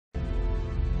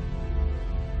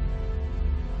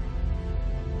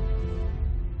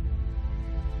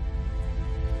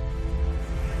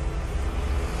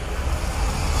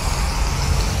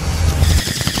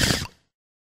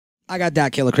I got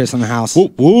DatKilla Chris in the house.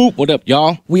 Whoop, whoop. What up,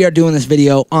 y'all? We are doing this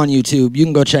video on YouTube. You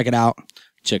can go check it out.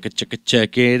 Check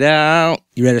it out.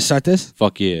 You ready to start this?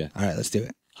 Fuck yeah. All right, let's do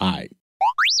it. All right.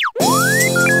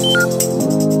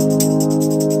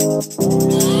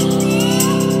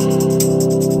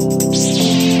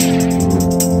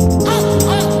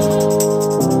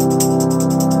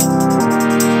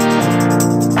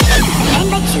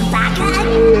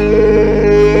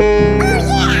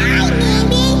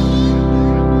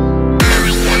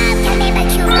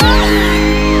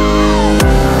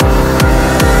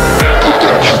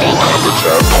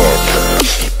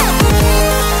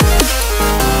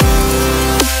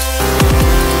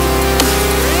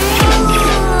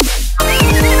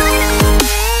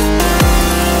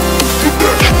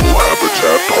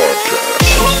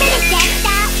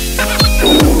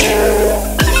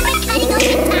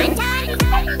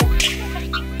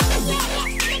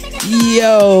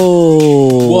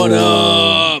 Yo! What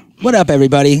up? What up,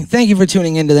 everybody? Thank you for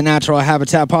tuning into the Natural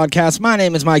Habitat Podcast. My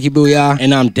name is Mikey Boohyah.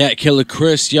 And I'm DatKilla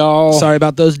Chris, y'all. Sorry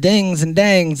about those dings and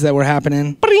dangs that were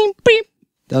happening.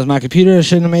 That was my computer. I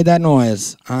shouldn't have made that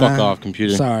noise. Fuck off,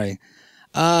 computer. Sorry.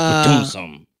 We're doing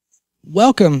something.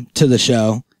 Welcome to the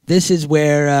show. This is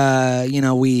where,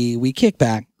 we kick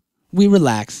back, we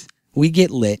relax, we get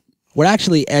lit. We're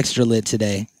actually extra lit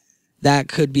today. That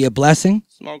could be a blessing.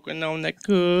 Smoking on that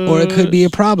kush. Or it could be a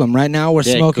problem. Right now we're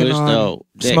smoking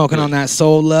on that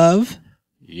soul love.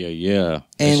 Yeah.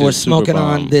 And we're smoking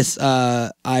on this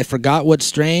I forgot what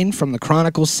strain from the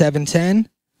Chronicles 710.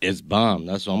 It's bomb.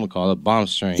 That's what I'm gonna call it. Bomb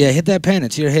strain. Yeah, hit that pen.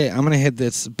 It's your hit. I'm gonna hit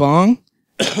this bong.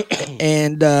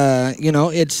 And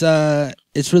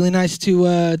it's really nice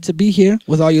to be here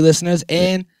with all you listeners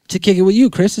and to kick it with you,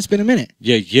 Chris. It's been a minute.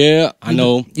 Yeah. I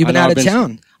know. You've been out of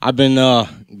town. I've been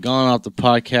gone off the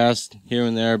podcast here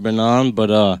and there. I've been on, but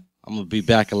I'm gonna be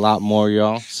back a lot more,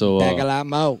 y'all. So back a lot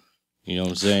more. You know what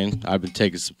I'm saying? I've been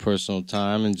taking some personal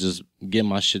time and just getting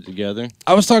my shit together.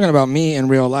 I was talking about me in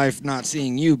real life not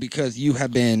seeing you because you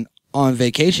have been on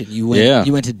vacation. You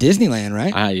went to Disneyland,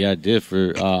 right? I did.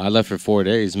 I left for 4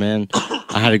 days, man.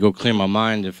 I had to go clear my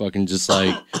mind and fucking just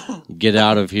like get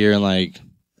out of here and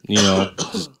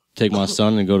just take my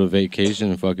son and go to vacation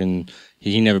and fucking.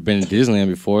 He never been to Disneyland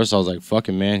before, so I was like,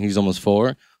 fucking man, he's almost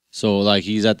 4. So like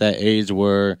he's at that age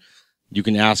where you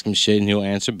can ask him shit and he'll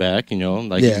answer back,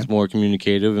 he's more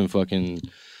communicative and fucking.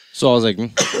 So I was like,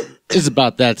 it's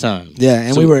about that time. Yeah,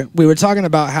 and so, we were talking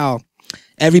about how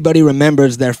everybody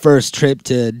remembers their first trip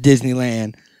to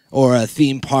Disneyland or a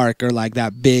theme park or like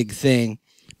that big thing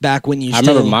back when you. I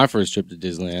remember my first trip to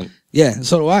Disneyland. Yeah,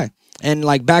 so do I. And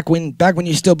like back when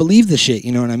you still believed the shit,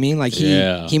 you know what I mean? Like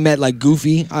he met like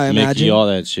Goofy, I imagine. Mickey, all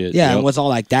that shit. Yeah, and was all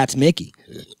like, that's Mickey.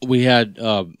 We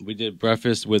did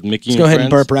breakfast with Mickey and friends. Go ahead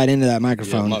and burp right into that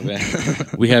microphone. Yeah, my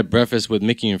bad. We had breakfast with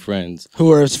Mickey and friends. Who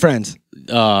were his friends?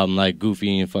 Like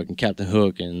Goofy and fucking Captain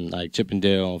Hook and like Chip and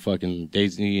Dale and fucking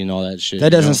Daisy and all that shit.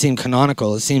 That doesn't seem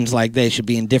canonical. It seems like they should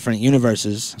be in different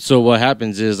universes. So what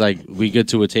happens is like we get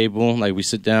to a table, like we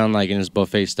sit down like in this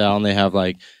buffet style and they have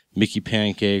like Mickey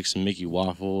pancakes and Mickey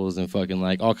waffles and fucking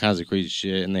like all kinds of crazy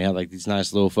shit. And they had like these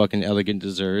nice little fucking elegant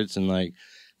desserts and like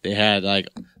they had like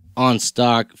on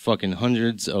stock fucking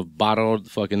hundreds of bottled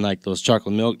fucking like those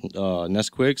chocolate milk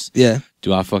Nesquiks. Yeah.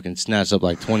 Dude, I fucking snatched up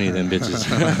like 20 of them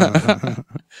bitches.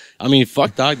 I mean,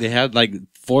 fuck dog. They had like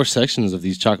 4 sections of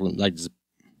these chocolate, like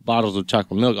bottles of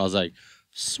chocolate milk. I was like,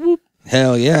 swoop.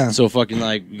 Hell yeah. So fucking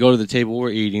like we go to the table, we're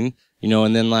eating,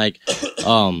 and then like,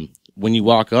 when you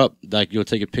walk up, like you'll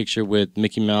take a picture with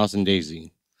Mickey Mouse and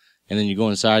Daisy. And then you go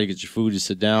inside, you get your food, you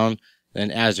sit down.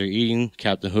 And as they're eating,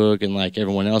 Captain Hook and like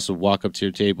everyone else will walk up to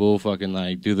your table, fucking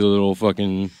like do the little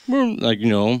fucking, like,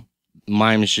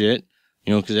 mime shit,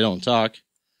 because they don't talk.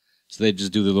 So they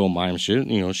just do the little mime shit,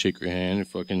 shake your hand and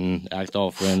fucking act all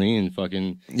friendly and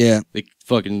fucking. Yeah. They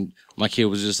fucking, my kid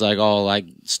was just like all like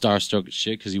starstruck and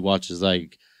shit because he watches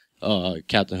like,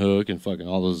 Captain Hook and fucking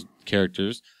all those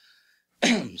characters.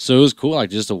 So it was cool,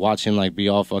 like, just to watch him, like, be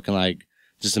all fucking, like,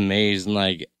 just amazed, and,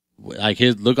 like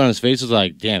his look on his face was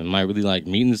like, damn, am I really, like,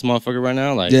 meeting this motherfucker right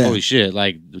now? Like, holy shit,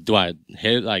 like, do I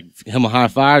hit, like, him a high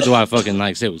five? Do I fucking,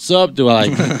 like, say what's up? Do I,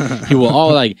 like, he will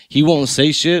all, like, he won't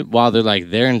say shit while they're, like,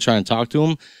 there and trying to talk to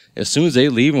him. As soon as they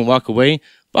leave and walk away,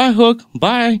 bye, Hook,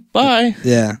 bye.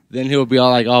 Yeah. Then he'll be all,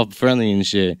 like, all friendly and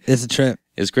shit. It's a trip.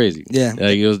 It's crazy. Yeah.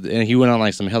 Like and he went on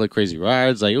like some hella crazy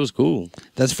rides. Like it was cool.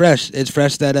 That's fresh. It's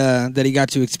fresh that he got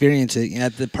to experience it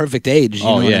at the perfect age. You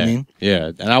know what I mean?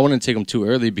 Yeah. And I wouldn't take him too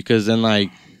early because then like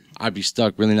I'd be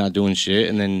stuck really not doing shit.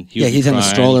 And then he's in the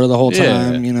stroller the whole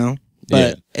time,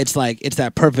 But it's like it's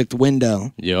that perfect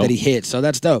window that he hit. So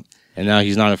that's dope. And now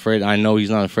he's not afraid. I know he's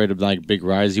not afraid of like big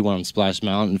rides. He went on Splash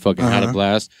Mountain and fucking had a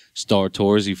blast. Star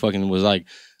Tours. He fucking was like,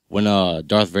 when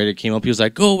Darth Vader came up, he was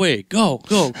like, "Go away, go,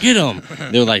 get him."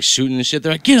 They were like shooting and shit.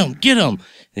 They're like, "Get him."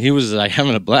 And he was like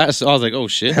having a blast. So I was like, "Oh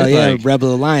shit!" Hell yeah, like,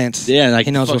 Rebel Alliance. Yeah, and like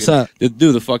he knows fucking, what's up.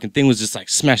 The fucking thing was just like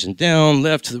smashing down,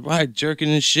 left to the right, jerking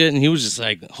and shit. And he was just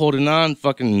like holding on,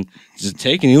 fucking just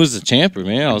taking. He was a champer,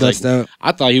 man. I was like,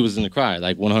 I thought he was gonna cry,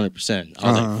 like 100%.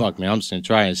 I was like, "Fuck, man, I'm just gonna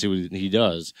try and see what he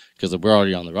does," because we're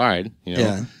already on the ride, you know.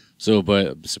 Yeah. So,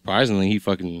 but surprisingly,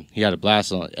 he had a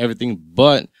blast on everything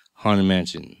but Haunted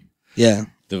Mansion. Yeah.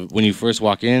 When you first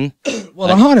walk in, well, like,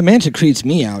 the Haunted Mansion creeps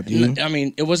me out, dude. I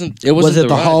mean, it wasn't. Was it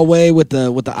the hallway with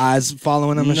the eyes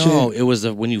following him and shit? No, it was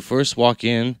when you first walk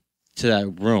in to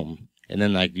that room, and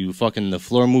then like you fucking the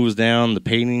floor moves down, the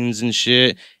paintings and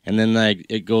shit, and then like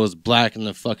it goes black and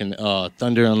the fucking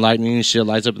thunder and lightning and shit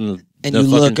lights up in the and you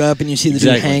look up and you see the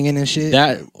dude hanging and shit.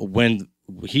 That when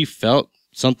he felt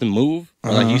something move,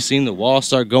 or like he seen the wall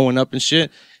start going up and shit,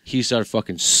 he started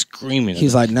fucking screaming.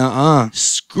 He's like, "Nuh-uh,"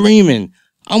 screaming.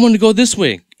 "I want to go this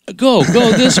way. Go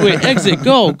this way. Exit.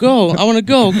 Go. I want to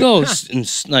go."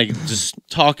 And like just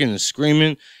talking and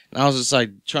screaming. And I was just like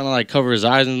trying to like cover his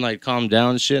eyes and like calm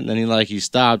down and shit. And then he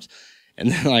stopped. And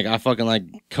then like I fucking like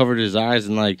covered his eyes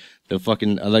and like the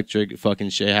fucking electric fucking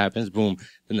shit happens. Boom.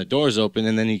 Then the doors open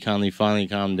and then he finally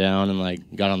calmed down and like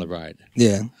got on the ride.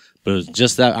 Yeah. But it was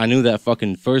just that I knew that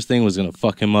fucking first thing was gonna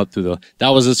fuck him up that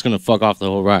was just gonna fuck off the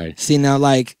whole ride. See, now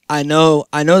like I know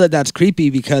that that's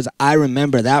creepy because I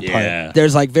remember that part.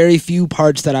 There's like very few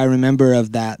parts that I remember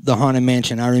of the Haunted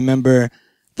Mansion. I remember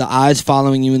the eyes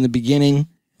following you in the beginning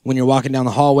when you're walking down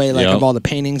the hallway, like of all the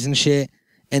paintings and shit.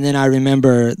 And then I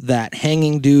remember that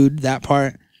hanging dude, that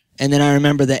part. And then I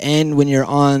remember the end when you're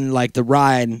on like the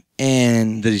ride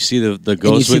and did you see the ghost?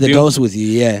 And you see the ghost with you,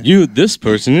 yeah. This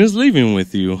person is leaving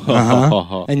with you.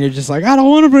 And you're just like, "I don't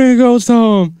want to bring a ghost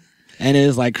home." And it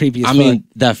was like creepy as fuck. I mean,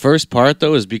 that first part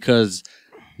though is because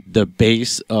the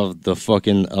bass of the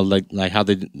fucking like how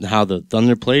the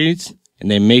thunder plays,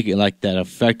 and they make it like that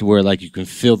effect where like you can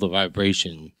feel the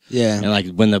vibration. Yeah. And like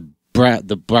when the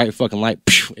bright fucking light,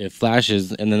 it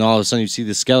flashes, and then all of a sudden you see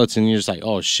the skeleton, and you're just like,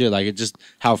 "Oh shit!" Like it just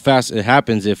how fast it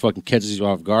happens, it fucking catches you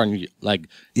off guard, and you like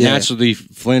naturally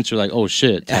flinch. Or like, "Oh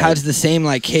shit!" It has the same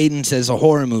like cadence as a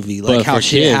horror movie, like how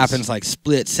shit happens like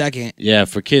split second. Yeah,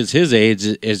 for kids his age,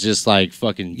 it's just like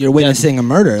fucking. You're witnessing a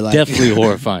murder, like definitely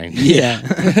horrifying.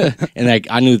 Yeah, and like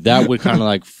I knew that would kind of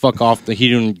like fuck off. He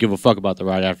didn't give a fuck about the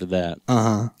ride after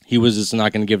that. He was just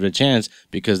not going to give it a chance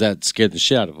because that scared the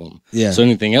shit out of him. Yeah. So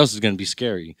anything else is going to be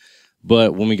scary.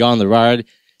 But when we got on the ride,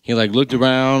 he like looked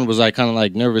around, was like kind of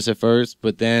like nervous at first,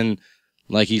 but then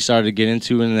like he started to get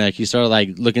into it, and like he started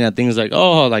like looking at things like,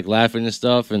 oh, like laughing and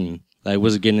stuff, and like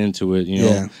wasn't getting into it, you know.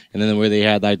 Yeah. And then where they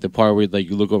had like the part where like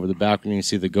you look over the balcony and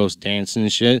see the ghost dancing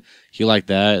and shit, he liked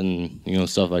that, and you know,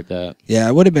 stuff like that. Yeah,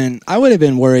 I would have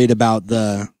been worried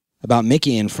about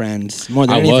Mickey and friends more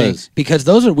than anything. Because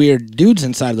those are weird dudes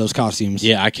inside of those costumes.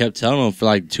 Yeah, I kept telling him for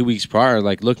like 2 weeks prior,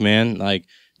 like, "Look, man, like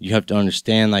you have to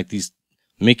understand, like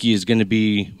Mickey is going to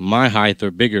be my height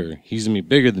or bigger. He's going to be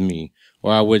bigger than me."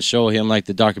 Or I would show him like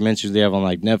the documentaries they have on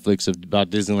like Netflix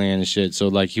about Disneyland and shit. So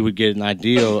like he would get an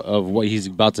idea of what he's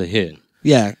about to hit.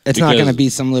 Yeah, it's not going to be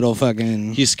some little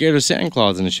fucking... He's scared of Santa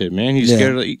Claus and shit, man. He's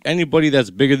scared of anybody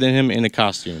that's bigger than him in a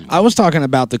costume. I was talking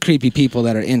about the creepy people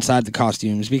that are inside the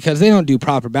costumes because they don't do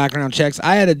proper background checks.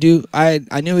 I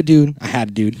knew a dude. I had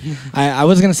a dude. I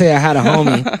was going to say I had a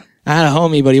homie. I had a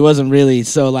homie, but he wasn't really.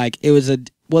 So, like, he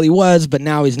was, but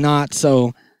now he's not.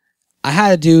 So, I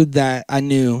had a dude that I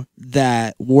knew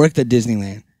that worked at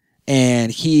Disneyland.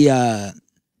 And he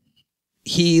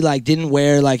like didn't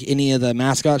wear like any of the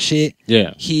mascot shit.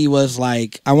 Yeah. He was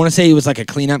like, I want to say he was like a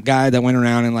cleanup guy that went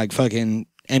around and like fucking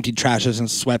emptied trashes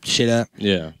and swept shit up.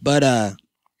 Yeah. But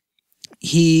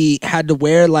he had to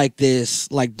wear like this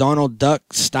like Donald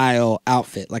Duck style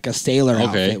outfit, like a sailor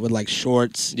outfit with like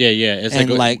shorts. Yeah, yeah. It's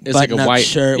and it's like a white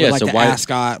shirt with like the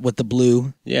ascot with the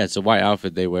blue. Yeah, it's a white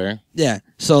outfit they wear. Yeah.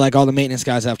 So like all the maintenance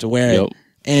guys have to wear it.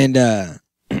 And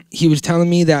he was telling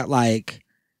me that like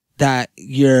that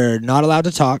you're not allowed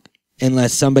to talk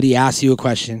unless somebody asks you a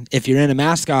question. If you're in a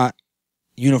mascot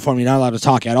uniform, you're not allowed to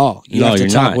talk at all. You have to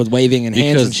talk with waving and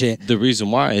hands and shit. The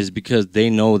reason why is because they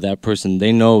know that person.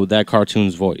 They know that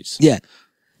cartoon's voice. Yeah.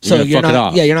 So you're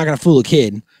not. Yeah, you're not gonna fool a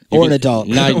kid or an adult.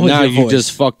 Now you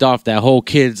just fucked off that whole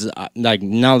kid's. Like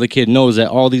now the kid knows that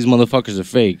all these motherfuckers are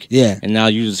fake. Yeah. And now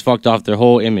you just fucked off their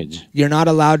whole image. You're not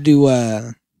allowed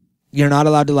to. You're not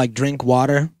allowed to like drink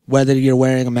water, whether you're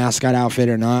wearing a mascot outfit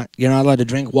or not. You're not allowed to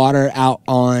drink water out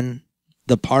on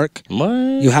the park. What?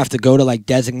 You have to go to like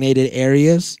designated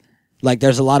areas. Like,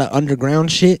 there's a lot of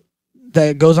underground shit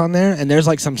that goes on there, and there's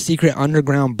like some secret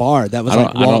underground bar that was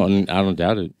I don't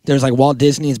doubt it. There's like Walt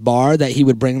Disney's bar that he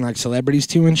would bring like celebrities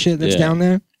to and shit that's down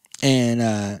there.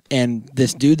 And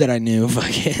this dude that I knew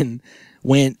fucking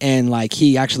went and like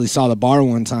he actually saw the bar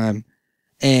one time,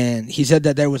 and he said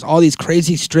that there was all these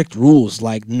crazy strict rules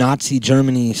like Nazi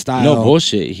Germany style. No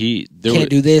bullshit. Can't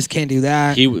do this, can't do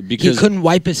that. He couldn't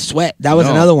wipe his sweat. That was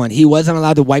another one. He wasn't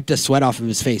allowed to wipe the sweat off of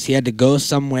his face. He had to go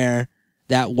somewhere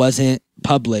that wasn't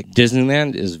public.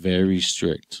 Disneyland is very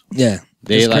strict. Yeah.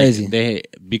 It's crazy.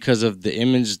 Because of the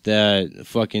image that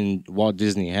fucking Walt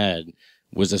Disney had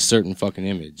was a certain fucking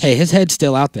image. Hey, his head's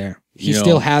still out there. He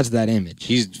still has that image.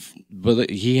 But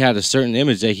he had a certain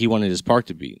image that he wanted his park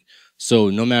to be. So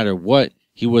no matter what,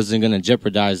 he wasn't gonna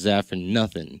jeopardize that for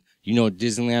nothing. You know,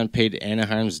 Disneyland paid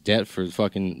Anaheim's debt for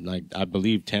fucking like I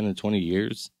believe 10 or 20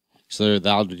 years, so they're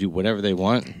allowed to do whatever they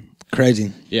want.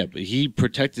 Crazy. Yeah, but he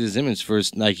protected his image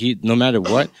first. Like no matter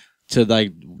what, to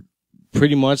like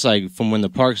pretty much like from when the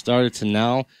park started to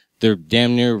now, they're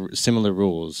damn near similar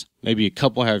rules. Maybe a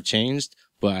couple have changed,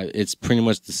 but it's pretty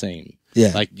much the same.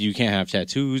 Yeah. Like you can't have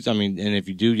tattoos. I mean, and if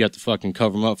you do, you have to fucking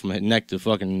cover them up from neck to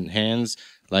fucking hands.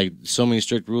 Like so many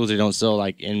strict rules. They don't sell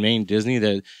like in main Disney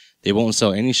that they won't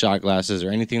sell any shot glasses or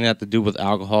anything that have to do with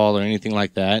alcohol or anything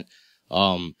like that.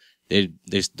 They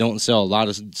don't sell a lot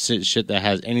of shit that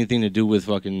has anything to do with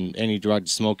fucking any drug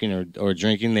smoking or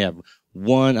drinking. They have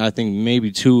one, I think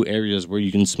maybe two areas where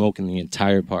you can smoke in the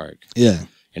entire park. Yeah.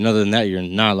 And other than that, you're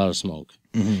not allowed to smoke.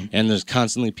 Mm-hmm. And there's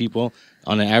constantly people.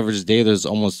 On an average day, there's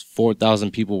almost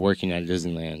 4,000 people working at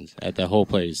Disneyland at that whole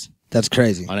place. That's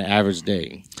crazy. On an average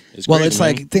day. It's crazy, man.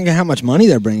 Like, think of how much money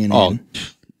they're bringing in.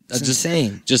 It's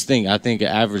insane. Just think, I think an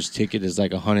average ticket is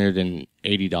like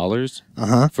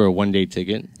 $180 for a one-day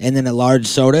ticket. And then a large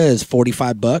soda is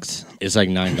 $45. It's like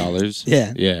 $9.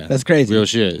 Yeah. Yeah. That's crazy. Real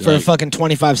shit. For like, a fucking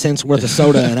 25 cents worth of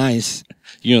soda and ice.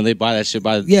 You know, they buy that shit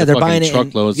by they're buying it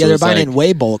truckloads. They're buying it in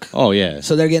way bulk. Oh, yeah.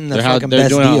 So they're getting the fucking best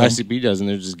deal. They're doing how ICB does, and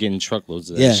they're just getting truckloads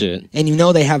of that shit. And you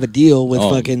know they have a deal with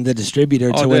fucking the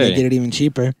distributor to where they get it even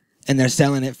cheaper. And they're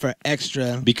selling it for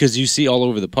extra. Because you see all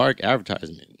over the park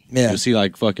advertisement. Yeah. You see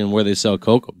like fucking where they sell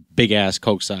Coke, big ass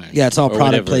Coke sign. Yeah, it's all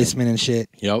product placement and shit.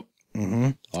 Yep.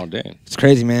 Mm-hmm. All day. It's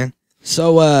crazy, man.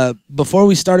 So before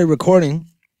we started recording,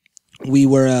 we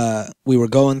were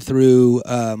going through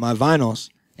my vinyls,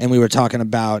 and we were talking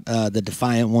about the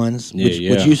Defiant ones, which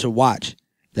you should watch.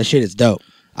 That shit is dope.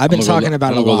 I've been talking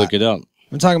about it a lot. Look it up.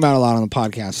 I'm talking about it a lot on the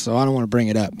podcast, so I don't want to bring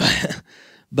it up.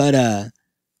 But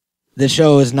the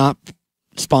show is not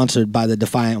sponsored by the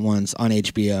Defiant ones on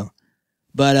HBO.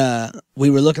 But we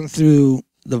were looking through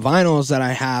the vinyls that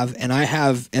I have, and I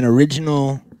have an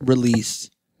original release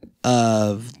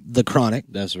of The Chronic.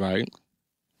 That's right.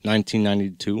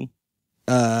 1992.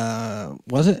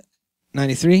 Was it?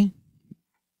 93?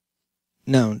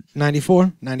 No,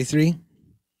 94? 93?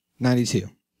 92.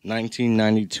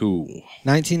 1992.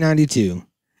 1992.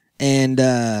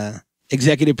 And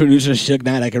executive producer Suge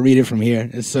Knight, I can read it from here.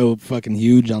 It's so fucking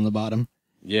huge on the bottom.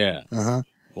 Yeah. Uh-huh.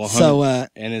 So,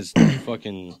 and it's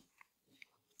fucking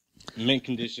mint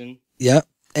condition. Yep.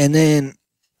 And then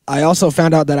I also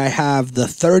found out that I have the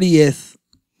 30th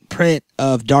print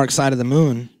of Dark Side of the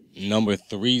Moon. Number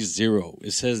 30.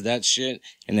 It says that shit,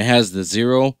 and it has the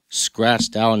 0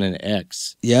 scratched out in an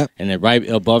X. Yep. And then right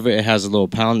above it, it has a little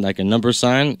pound, like a number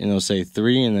sign, and it'll say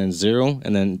 3 and then 0,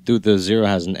 and then through the 0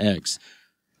 has an X,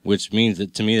 which means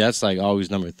that to me, that's like always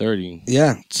number 30.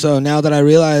 Yeah. So now that I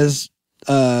realize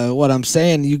what I'm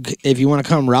saying, if you want to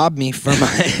come rob me for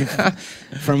my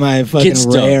for my fucking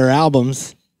rare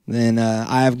albums, then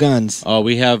I have guns. Oh,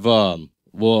 we have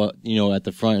well, you know, at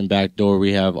the front and back door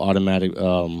we have automatic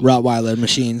Rottweiler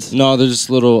machines. No, they're just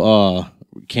little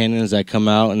cannons that come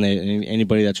out, and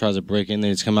anybody that tries to break in, they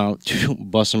just come out,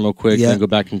 bust them real quick, and then go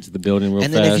back into the building real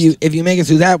fast. And then if you make it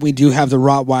through that, we do have the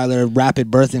Rottweiler rapid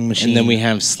birthing machine. And then we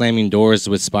have slamming doors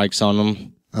with spikes on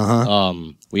them.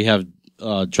 We have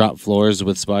drop floors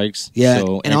with spikes. Yeah,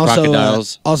 so, and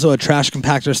crocodiles. Also a trash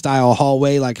compactor style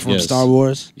hallway like from Star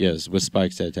Wars. Yes, with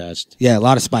spikes attached. Yeah, a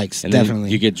lot of spikes, and definitely.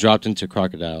 Then you get dropped into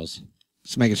crocodiles.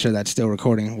 Just making sure that's still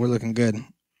recording. We're looking good.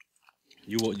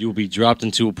 You will be dropped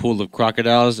into a pool of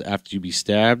crocodiles after you be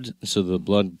stabbed, so the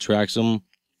blood tracks them,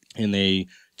 and they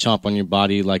chomp on your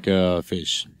body like a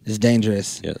fish. It's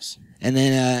dangerous. Yes. And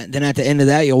then at the end of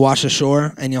that, you'll wash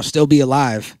ashore, and you'll still be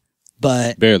alive,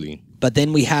 but barely. But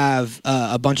then we have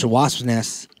a bunch of wasp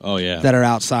nests. Oh, yeah. That are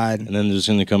outside. And then they're just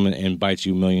going to come in and bite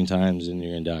you a million times, and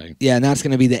you're going to die. Yeah, and that's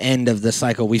going to be the end of the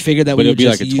cycle. We figured that but it'll be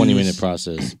like a 20-minute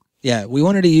process. Yeah, we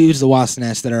wanted to use the wasp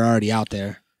nests that are already out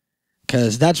there.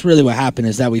 because that's really what happened.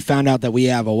 Is that we found out that we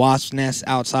have a wasp nest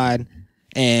outside,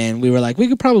 and we were like, we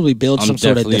could probably build some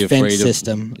sort of defense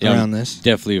system around this.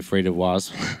 Definitely afraid of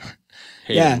wasps.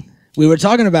 Yeah, we were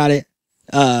talking about it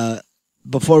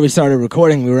before we started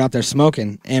recording. We were out there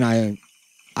smoking, and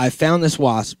I found this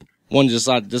wasp. One just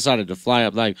decided to fly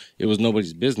up like it was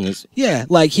nobody's business. Yeah,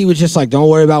 like he was just like, don't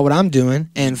worry about what I'm doing,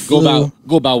 and go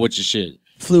about with your shit.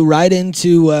 Flew right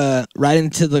into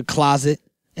the closet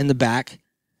in the back,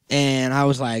 and I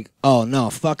was like, oh no,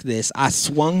 fuck this. I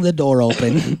swung the door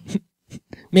open.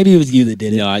 Maybe it was you that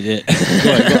did it. No, I did. Go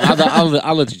ahead.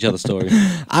 I'll let you tell the story.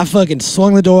 I fucking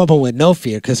swung the door open with no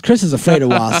fear because Chris is afraid of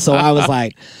wasps. So I was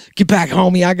like, get back,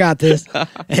 homie, I got this.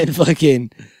 And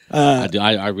fucking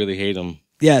I really hate them.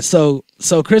 Yeah, so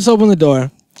Chris opened the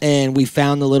door, and we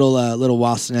found the little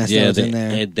wasp nest that was in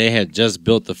there. They had just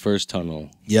built the first tunnel.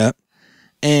 Yep.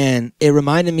 And it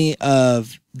reminded me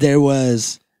of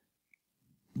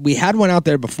we had one out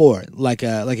there before, like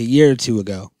a year or two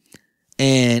ago,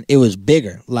 and it was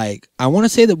bigger. Like, I want to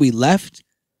say that we left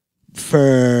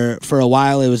for a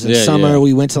while. It was in summer. Yeah.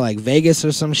 We went to like Vegas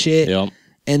or some shit. Yep.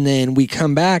 And then we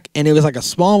come back, and it was like a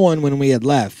small one when we had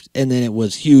left, and then it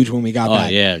was huge when we got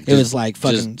back. Yeah, it was like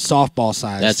fucking softball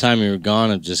size. That time we were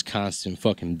gone of just constant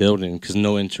fucking building because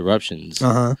no interruptions.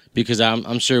 Because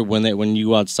I'm sure when you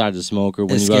go outside to smoke or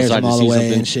when you go outside to see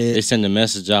something, they send a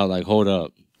message out like "hold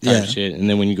up" type shit, and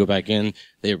then when you go back in,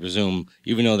 they resume.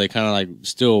 Even though they kind of like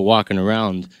still walking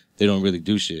around, they don't really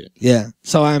do shit. Yeah.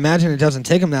 So I imagine it doesn't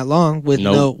take them that long with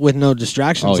no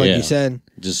distractions, like you said.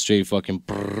 Just straight fucking.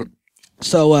 Brrr.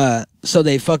 So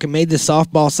they fucking made this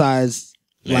softball size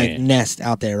like nest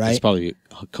out there, right? It's probably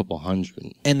a couple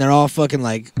hundred. And they're all fucking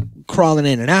like crawling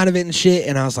in and out of it and shit.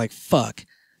 And I was like, fuck.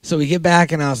 So we get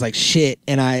back and I was like, shit.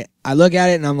 And I look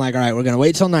at it and I'm like, all right, we're going to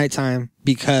wait till nighttime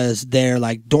because they're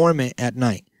like dormant at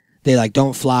night. They like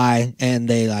don't fly and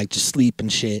they like just sleep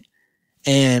and shit.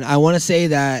 And I want to say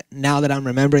that now that I'm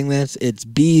remembering this, it's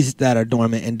bees that are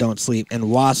dormant and don't sleep, and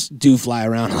wasps do fly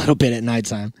around a little bit at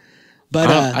nighttime.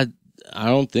 But I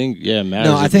don't think it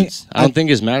matters. No, I don't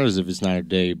think it matters if it's night or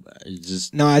day. It's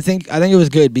just no. I think it was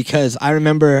good because I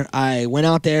remember I went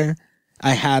out there.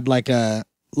 I had like a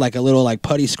little like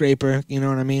putty scraper. You know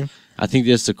what I mean? I think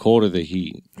that's the cold or the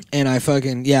heat. And I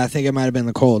think it might have been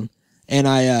the cold. And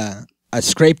I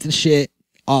scraped the shit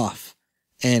off,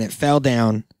 and it fell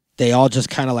down. They all just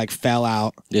kind of like fell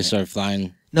out. They started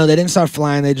flying. No, they didn't start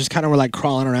flying. They just kind of were like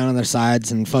crawling around on their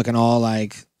sides and fucking all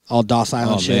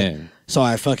docile and shit. Man. So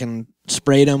I fucking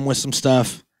sprayed them with some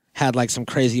stuff, had like some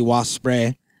crazy wasp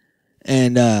spray,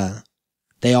 and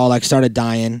they all like started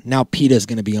dying. Now PETA's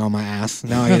gonna be on my ass.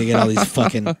 Now I gotta get all these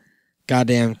fucking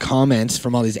goddamn comments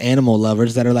from all these animal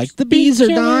lovers that are like, the bees are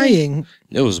dying.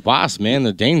 It was wasps, man.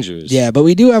 They're dangerous. Yeah, but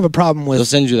we do have a problem with... They'll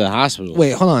send you to the hospital.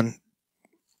 Wait, hold on.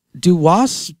 Do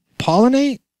wasps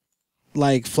pollinate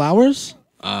like flowers?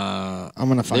 I'm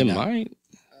gonna find out. They might.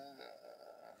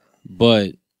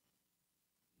 But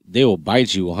they will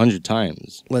bite you 100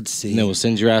 times. Let's see. And they will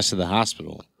send your ass to the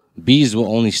hospital. Bees will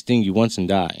only sting you once and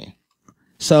die.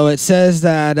 So it says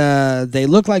that they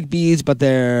look like bees, but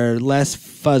they're less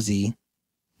fuzzy.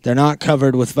 They're not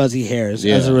covered with fuzzy hairs.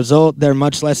 Yeah. As a result, they're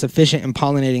much less efficient in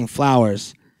pollinating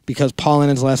flowers because pollen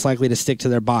is less likely to stick to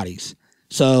their bodies.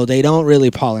 So they don't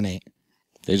really pollinate.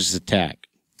 They just attack.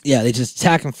 Yeah, they just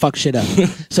attack and fuck shit up.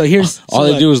 So here's... All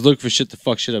they do is look for shit to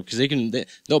fuck shit up because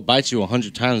they'll bite you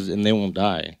 100 times and they won't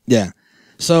die. Yeah.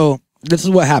 So this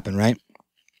is what happened, right?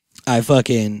 I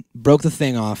fucking broke the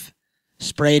thing off,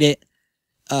 sprayed it.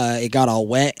 It got all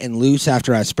wet and loose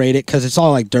after I sprayed it because it's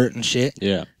all like dirt and shit.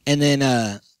 Yeah. And then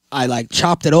I like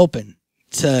chopped it open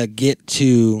to get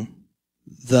to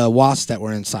the wasps that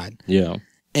were inside. Yeah.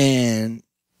 And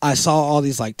I saw all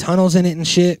these like tunnels in it and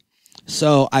shit.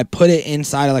 So I put it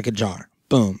inside of like a jar.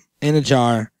 Boom. In a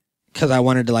jar because I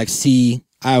wanted to like see.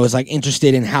 I was like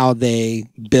interested in how they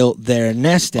built their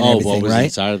nest and everything, what was right?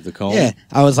 Inside of the cone? Yeah.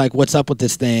 I was like, what's up with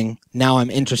this thing? Now I'm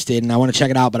interested and I want to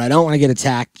check it out, but I don't want to get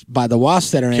attacked by the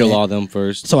wasps that are in it. Kill all them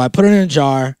first. So I put it in a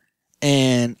jar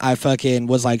and I fucking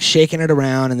was like shaking it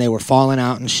around and they were falling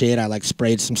out and shit. I like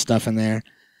sprayed some stuff in there.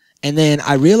 And then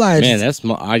I realized... Man, that's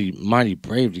mighty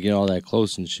brave to get all that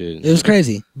close and shit. It was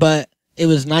crazy. But it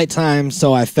was nighttime,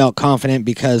 so I felt confident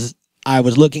because I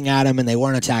was looking at them and they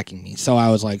weren't attacking me. So I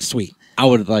was like, sweet. I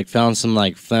would have like found some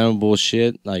like flammable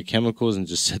shit, like chemicals, and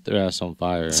just set their ass on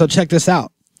fire. So check this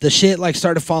out. The shit like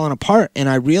started falling apart, and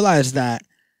I realized that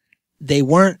they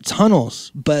weren't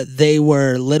tunnels, but they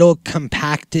were little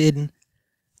compacted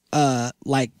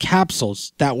like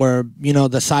capsules that were, you know,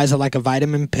 the size of like a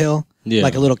vitamin pill,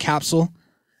 like a little capsule.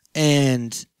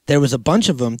 And there was a bunch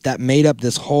of them that made up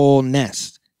this whole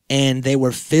nest. and they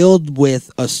were filled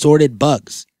with assorted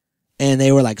bugs. And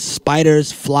they were like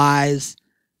spiders, flies,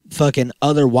 fucking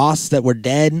other wasps that were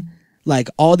dead. Like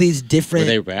all these different...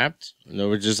 Were they wrapped? They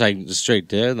were just like straight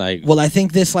dead? Like, well, I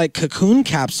think this like cocoon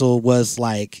capsule was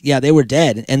like, yeah, they were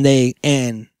dead.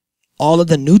 And all of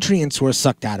the nutrients were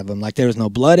sucked out of them. Like there was no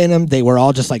blood in them. They were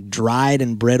all just like dried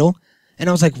and brittle. And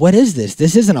I was like, what is this?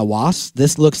 This isn't a wasp.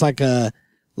 This looks like a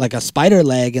spider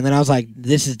leg. And then I was like,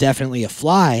 this is definitely a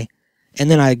fly.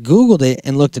 And then I Googled it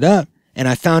and looked it up. And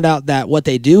I found out that what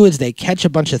they do is they catch a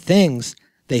bunch of things.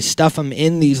 They stuff them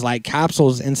in these like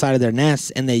capsules inside of their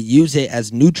nests, and they use it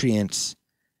as nutrients,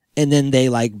 and then they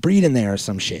like breed in there or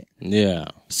some shit. Yeah.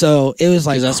 So it was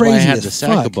like that's crazy. Why it had as the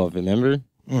fuck. sack above it. Remember?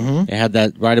 Mm-hmm. It had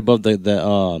that right above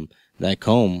that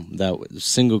comb, that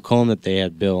single comb that they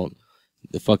had built.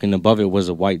 The fucking above it was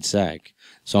a white sack.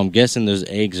 So I'm guessing there's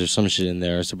eggs or some shit in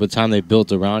there. So by the time they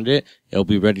built around it, it'll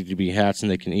be ready to be hatched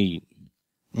and they can eat.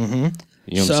 Mm-hmm.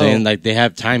 You know what I'm saying? Like they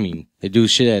have timing. They do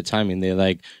shit at timing. They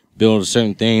like build a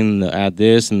certain thing, they'll add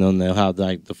this, and then they'll have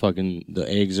like the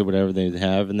eggs or whatever they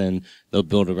have, and then they'll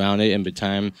build around it. And by the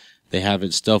time they have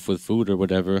it stuffed with food or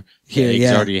whatever, the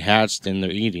eggs already hatched and they're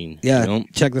eating. Yeah, you know?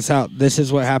 Check this out. This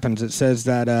is what happens. It says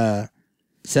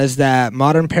that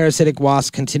modern parasitic wasps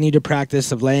continue to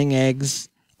practice of laying eggs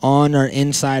on or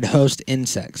inside host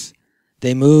insects.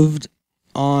 They moved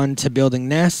on to building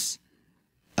nests.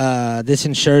 This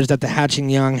ensures that the hatching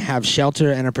young have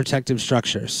shelter and a protective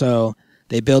structure. So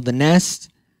they build the nest,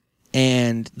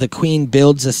 and the queen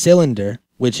builds a cylinder,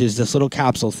 which is this little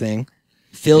capsule thing.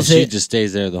 She just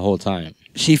stays there the whole time.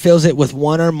 She fills it with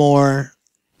one or more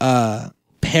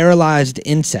paralyzed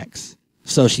insects.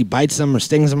 So she bites them or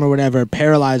stings them or whatever,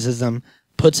 paralyzes them,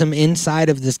 puts them inside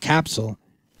of this capsule,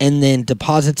 and then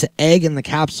deposits an egg in the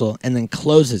capsule and then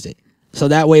closes it. So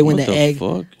that way when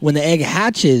the egg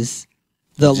hatches,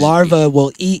 the larva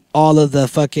will eat all of the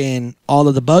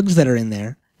bugs that are in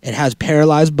there. It has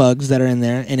paralyzed bugs that are in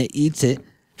there, and it eats it,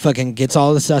 fucking gets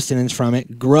all the sustenance from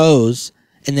it, grows,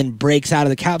 and then breaks out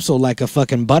of the capsule like a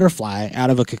fucking butterfly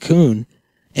out of a cocoon,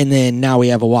 and then now we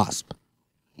have a wasp.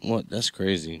 What? That's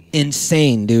crazy.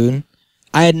 Insane, dude.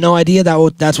 I had no idea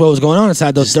that's what was going on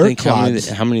inside those dirt clods.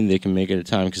 How many they can make at a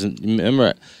time. Because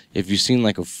remember, if you've seen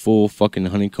like a full fucking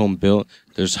honeycomb built,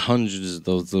 there's hundreds of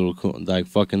those little like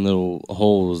fucking little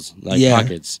holes, like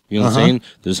pockets. You know what I'm saying?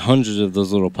 There's hundreds of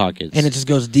those little pockets. And it just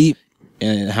goes deep.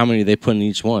 And how many they put in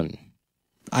each one?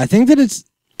 I think that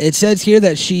it says here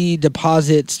that she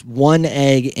deposits one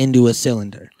egg into a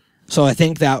cylinder. So I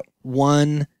think that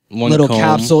one little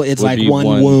capsule, it's like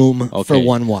one womb for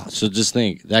one wasp. So just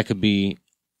think, that could be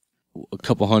a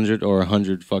couple hundred or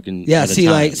 100 fucking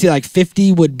like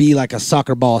 50 would be like a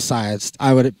soccer ball sized.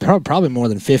 I would probably more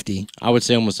than 50. I would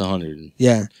say almost 100.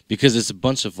 Yeah, because it's a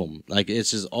bunch of them. Like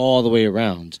it's just all the way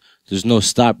around. There's no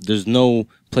stop. There's no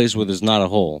place where there's not a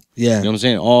hole. Yeah, you know what I'm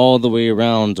saying? All the way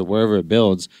around to wherever it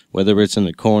builds, whether it's in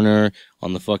the corner,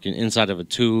 on the fucking inside of a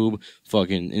tube,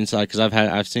 fucking inside. Because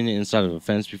I've seen it inside of a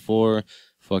fence before.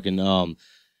 Fucking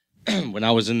when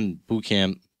I was in boot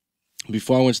camp.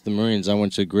 Before I went to the Marines, I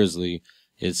went to Grizzly.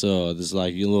 It's this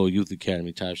like little youth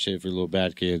academy type shit for little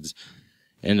bad kids.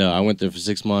 And I went there for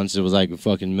 6 months. It was like a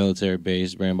fucking military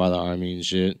base ran by the Army and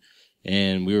shit.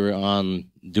 And we were on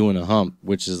doing a hump,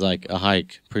 which is like a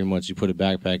hike. Pretty much you put a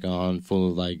backpack on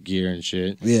full of like gear and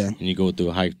shit. Yeah. And you go through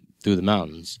a hike through the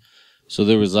mountains. So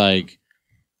there was like,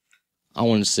 I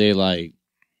want to say like,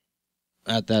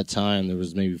 at that time there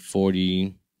was maybe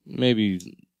 40,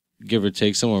 maybe give or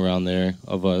take somewhere around there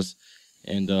of us.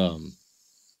 And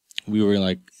we were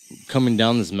like coming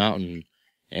down this mountain,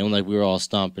 and like we were all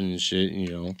stomping and shit, you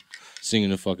know,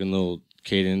 singing a fucking little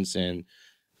cadence. And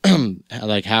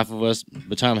like half of us, by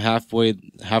the time half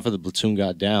of the platoon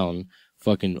got down,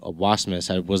 fucking a wasp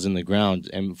nest was in the ground,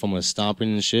 and from us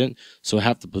stomping and shit, so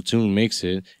half the platoon makes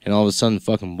it, and all of a sudden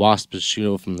fucking wasps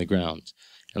shoot up from the ground.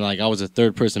 And like I was a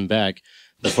third person back,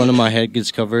 the front of my head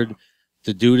gets covered.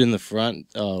 The dude in the front,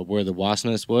 where the wasp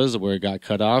nest was, where it got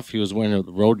cut off, he was wearing a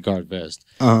road guard vest.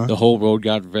 The whole road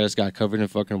guard vest got covered in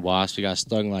fucking wasps. He got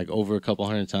stung like over a couple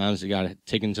hundred times. He got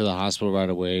taken to the hospital right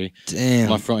away. Damn.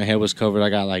 My front head was covered.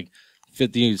 I got like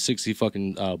 50, 60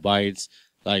 fucking bites.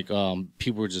 Like,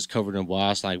 people were just covered in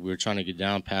wasps. Like, we were trying to get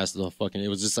down past the fucking, it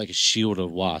was just like a shield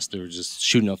of wasps. They were just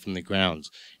shooting up from the ground.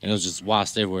 And it was just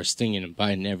wasps everywhere, stinging and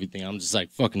biting everything. I'm just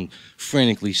like fucking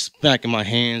frantically smacking my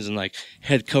hands and like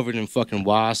head covered in fucking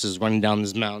wasps, just running down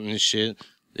this mountain and shit.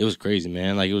 It was crazy,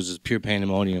 man. Like, it was just pure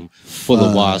pandemonium, full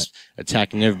of wasps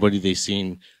attacking everybody they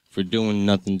seen for doing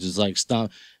nothing, just like stop.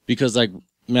 Because like,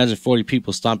 imagine 40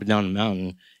 people stomping down the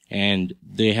mountain and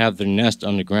they have their nest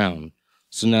underground.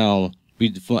 So now,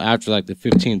 after like the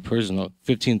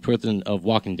 15th person of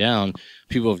walking down,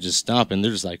 people have just stopped and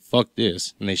they're just like, fuck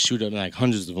this. And they shoot up, and like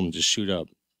hundreds of them just shoot up.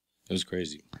 It was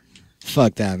crazy.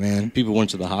 Fuck that, man. People went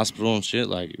to the hospital and shit,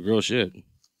 like real shit.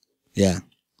 Yeah.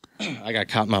 I got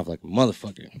cotton mouth like a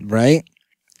motherfucker. Right?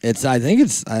 I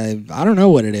don't know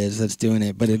what it is that's doing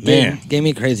it, but it gave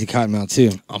me crazy cotton mouth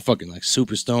too. I'm fucking like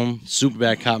super stoned, super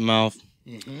bad cotton mouth.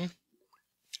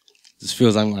 This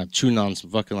feels like I'm like chewing on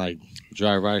some fucking like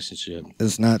dry rice and shit.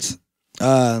 It's nuts.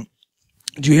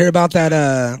 Did you hear about that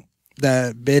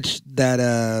bitch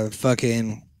that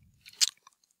fucking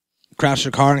crashed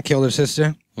her car and killed her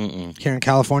sister here in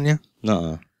California?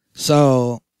 Nuh-uh.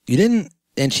 So you didn't,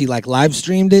 and she like live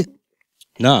streamed it.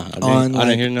 Nah, I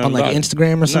didn't hear nothing on like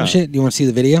Instagram or some shit. Do you want to see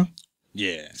the video?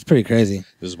 Yeah, it's pretty crazy.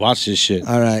 Just watch this shit.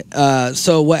 All right.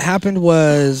 So what happened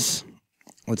was,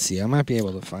 let's see. I might be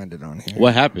able to find it on here.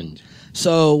 What happened?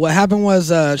 So what happened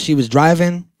was she was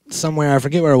driving somewhere. I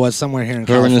forget where it was. Somewhere here in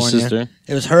California. Her and her sister.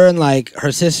 It was her and like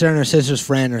her sister and her sister's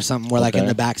friend or something. Were like in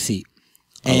the back seat,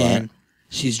 and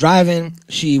she's driving.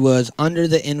 She was under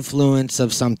the influence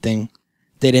of something.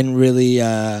 They didn't really.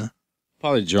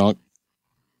 Probably drunk.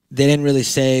 They didn't really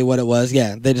say what it was.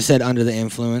 Yeah, they just said under the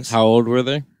influence. How old were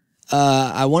they?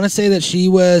 I want to say that she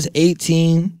was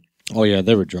 18. Oh yeah,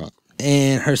 they were drunk.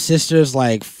 And her sister's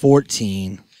like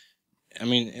 14. I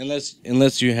mean,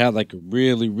 unless you had like a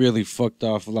really, really fucked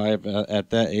off life at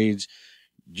that age,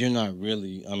 you're not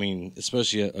really, I mean,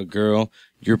 especially a girl,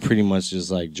 you're pretty much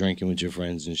just like drinking with your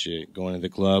friends and shit, going to the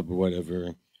club or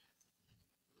whatever.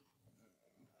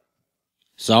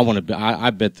 So I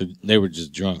bet they were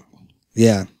just drunk.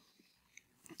 Yeah.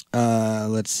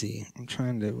 Let's see. I'm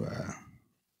trying to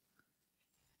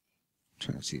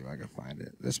see if I can find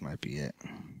it. This might be it.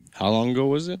 How long ago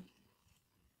was it?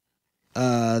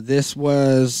 This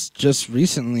was just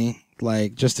recently,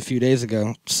 like just a few days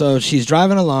ago. So she's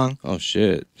driving along. Oh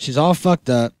shit. She's all fucked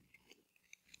up.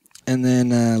 And then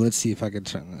let's see if I can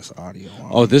turn this audio on.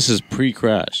 Oh, this is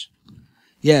pre-crash.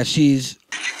 Yeah, she's.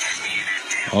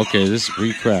 Okay, this is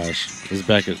pre-crash. Let's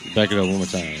back it up one more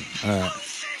time.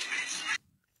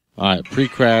 All right,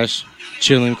 pre-crash,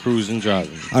 chilling, cruising,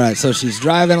 driving. All right, so she's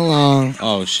driving along.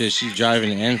 Oh shit, she's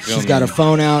driving and filming. She's got her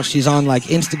phone out. She's on like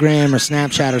Instagram or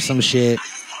Snapchat or some shit.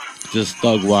 Just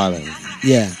thug wilding.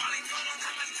 Yeah.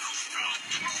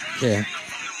 Yeah.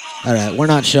 All right, we're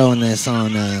not showing this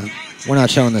on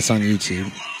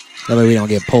YouTube. That way we don't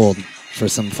get pulled for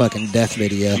some fucking death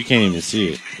video. You can't even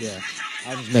see it. Yeah.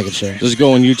 I'm just making sure. Just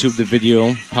go on YouTube, the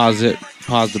video, pause the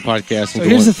podcast. So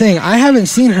here's the thing: I haven't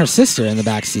seen her sister in the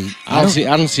back seat. I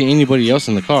don't see anybody else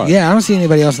in the car. Yeah, I don't see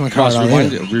anybody else in the car.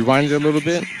 Rewind it a little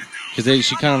bit, because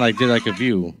she kind of like did like a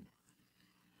view.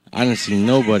 I didn't see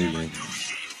nobody.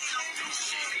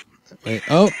 Wait.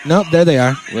 Oh nope, there they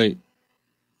are. Wait.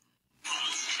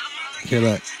 Here,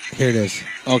 look. Here it is.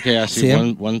 Okay, I see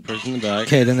one person in the back.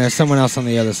 Okay, then there's someone else on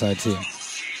the other side too.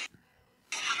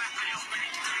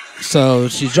 So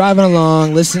she's driving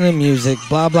along, listening to music,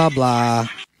 blah, blah, blah,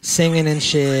 singing and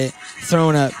shit,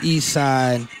 throwing up East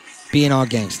Side, being all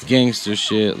gangster. Gangster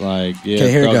shit, like, yeah,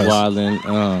 okay, here it goes.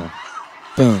 Wildin',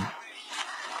 Boom.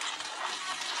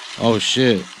 Oh,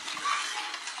 shit.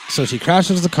 So she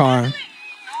crashes the car.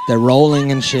 They're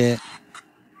rolling and shit.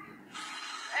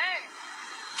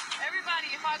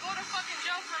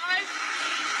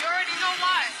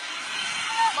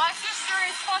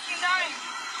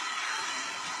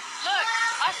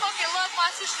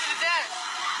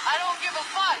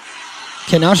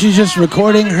 Okay, now she's just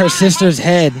recording her sister's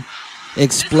head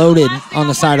exploded on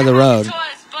the side of the road.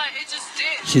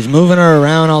 She's moving her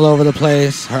around all over the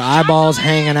place. Her eyeballs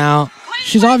hanging out.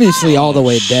 She's obviously all the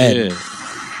way dead.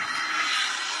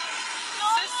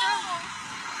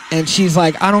 And she's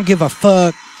like, I don't give a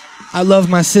fuck. I love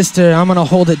my sister. I'm going to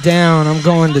hold it down. I'm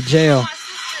going to jail.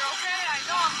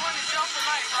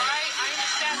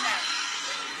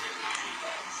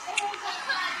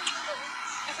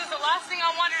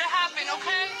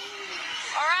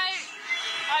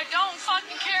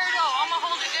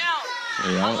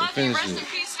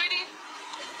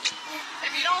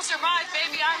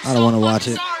 I don't want to watch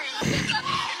it.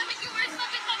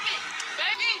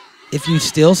 If you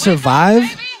still survive?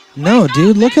 No,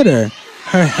 dude, look at her.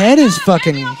 Her head is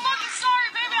fucking...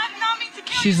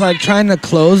 She's like trying to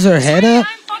close her head up.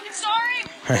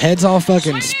 Her head's all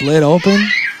fucking split open.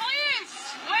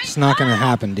 It's not gonna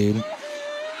happen, dude.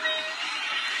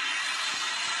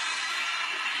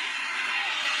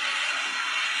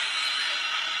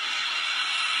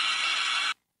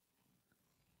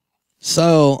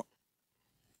 So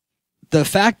the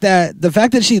fact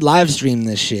that she live streamed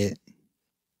this shit,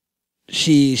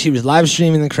 she was live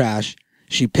streaming the crash.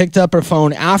 She picked up her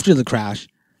phone after the crash.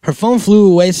 Her phone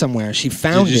flew away somewhere. She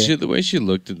found it. Did you see the way she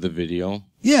looked at the video?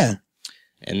 Yeah.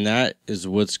 And that is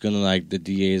what's gonna like the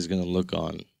DA is gonna look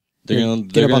on. They're gonna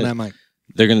get up on that mic.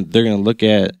 They're gonna look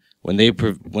at when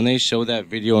they show that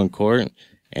video in court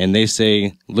and they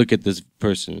say, look at this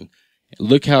person.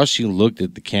 Look how she looked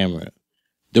at the camera.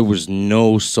 There was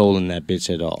no soul in that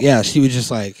bitch at all. Yeah, she was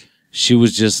just like... She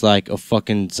was just like a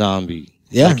fucking zombie.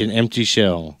 Yeah. Like an empty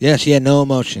shell. Yeah, she had no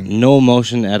emotion. No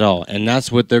emotion at all. And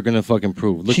that's what they're going to fucking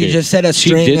prove. Look, she just said a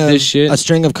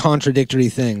string of contradictory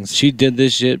things. She did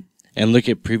this shit. And look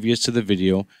at previous to the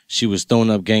video, she was throwing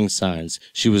up gang signs.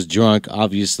 She was drunk,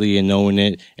 obviously, and knowing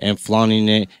it, and flaunting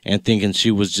it, and thinking she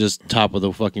was just top of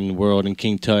the fucking world and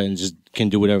King Tut and just can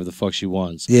do whatever the fuck she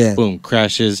wants. Yeah. Boom,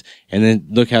 crashes. And then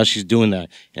look how she's doing that.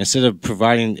 Instead of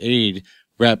providing aid,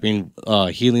 wrapping,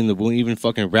 healing the wound, even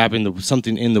fucking wrapping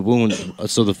something in the wound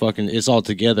so the fucking it's all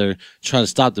together, trying to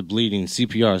stop the bleeding,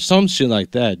 CPR, some shit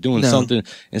like that, doing something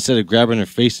instead of grabbing her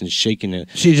face and shaking it.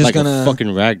 She's just like gonna a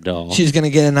fucking rag doll. She's gonna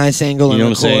get a nice angle and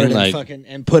record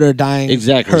and put her dying.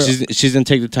 Exactly. She's gonna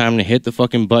take the time to hit the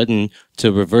fucking button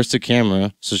to reverse the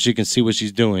camera so she can see what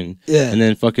she's doing. Yeah. And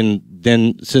then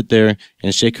then sit there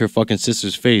and shake her fucking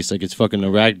sister's face like it's fucking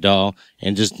a rag doll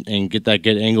and get that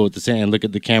good angle at the same and look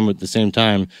at the camera at the same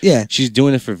time. Yeah. She's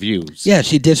doing it for views. Yeah,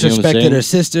 she disrespected her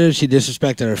sister. She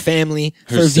disrespected her family.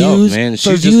 Herself, for views. Man.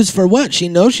 For views for what? She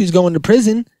knows she's going to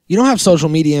prison. You don't have social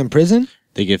media in prison.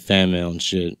 They get fan mail and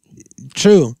shit.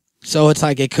 True. So it's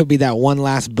like it could be that one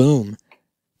last boom.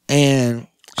 And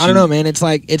I don't know, man. It's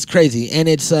like it's crazy. And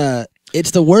it's the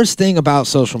worst thing about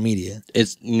social media.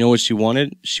 It's you know what she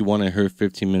wanted? She wanted her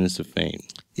 15 minutes of fame.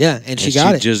 Yeah, and she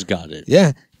got it. She just got it.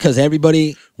 Yeah, because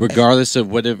everybody... Regardless of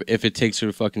if it takes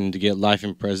her fucking to get life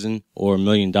in prison or $1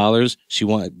 million,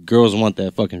 girls want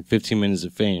that fucking 15 minutes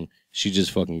of fame. She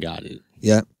just fucking got it.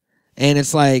 Yeah. And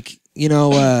it's like,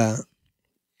 it's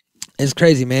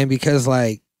crazy, man, because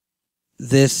like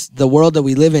the world that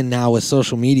we live in now with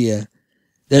social media...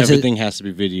 Everything has to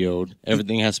be videoed.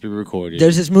 Everything has to be recorded.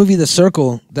 There's this movie, The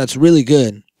Circle, that's really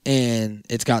good. And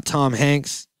it's got Tom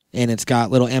Hanks and it's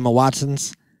got little Emma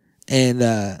Watsons.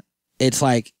 And it's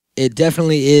like, it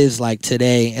definitely is like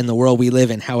today in the world we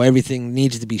live in, how everything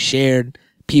needs to be shared.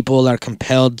 People are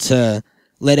compelled to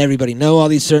let everybody know all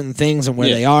these certain things and where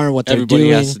they are and what they're doing.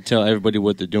 Everybody has to tell everybody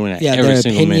what they're doing at every their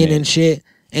single opinion minute. And shit.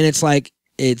 And it's like,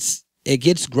 it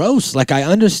gets gross. Like, I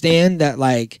understand that,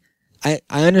 like, I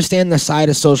understand the side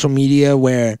of social media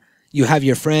where you have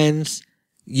your friends,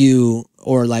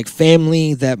 or like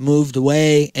family that moved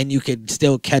away and you could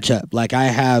still catch up. Like I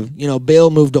have,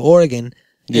 Bill moved to Oregon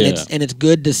and it's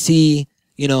good to see,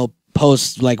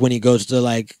 posts like when he goes to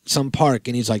like some park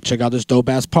and he's like, check out this dope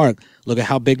ass park. Look at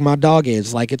how big my dog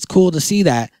is. Like it's cool to see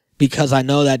that because I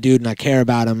know that dude and I care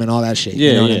about him and all that shit.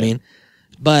 You know what I mean?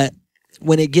 But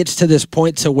when it gets to this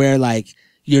point to where like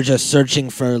you're just searching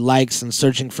for likes and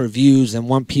searching for views and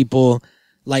want people...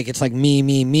 Like, it's like me,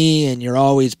 and you're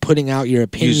always putting out your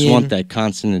opinion. You just want that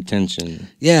constant attention.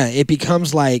 Yeah, it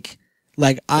becomes like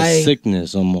a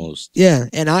sickness almost. Yeah,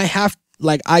 and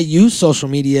I use social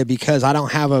media because I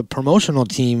don't have a promotional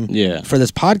team for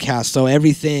this podcast, so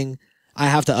everything, I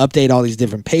have to update all these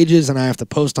different pages, and I have to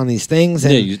post on these things.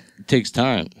 And, it takes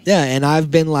time. Yeah, and I've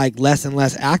been, like, less and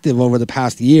less active over the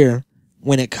past year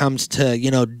when it comes to,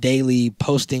 daily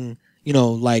posting,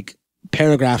 like...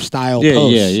 paragraph style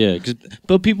posts. Yeah.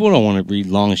 But people don't want to read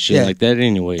long shit like that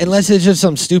anyway. Unless it's just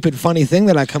some stupid funny thing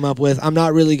that I come up with, I'm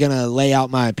not really gonna lay out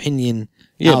my opinion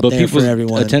out there for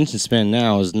everyone. Attention span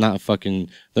now is not fucking.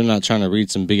 They're not trying to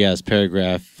read some big ass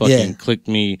paragraph. Fucking click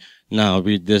me now.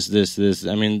 Read this.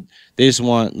 I mean, they just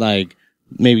want like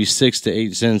maybe 6 to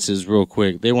 8 sentences real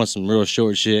quick. They want some real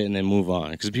short shit and then move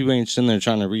on because people ain't sitting there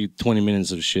trying to read 20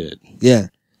 minutes of shit. Yeah,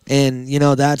 and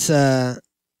that's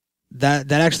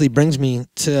That actually brings me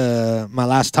to my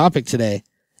last topic today,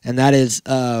 and that is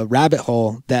a rabbit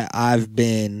hole that I've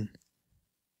been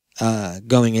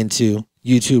going into,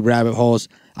 YouTube rabbit holes.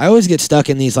 I always get stuck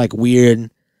in these like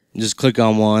weird... Just click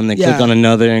on one, then click on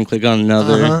another, and click on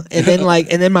another.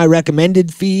 And then my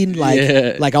recommended feed,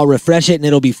 like I'll refresh it, and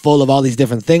it'll be full of all these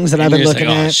different things that I've been looking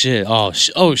at.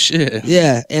 Oh shit.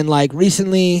 Yeah, and like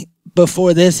recently...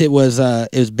 Before this, it was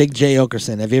Big J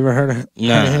Okerson. Have you ever heard of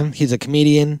him? He's a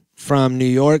comedian from New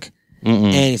York,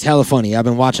 and he's hella funny. I've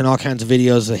been watching all kinds of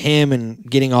videos of him and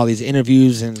getting all these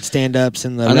interviews and stand-ups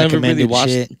and the recommended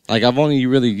shit. Like, I've only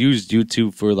really used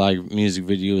YouTube for, like, music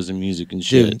videos and music and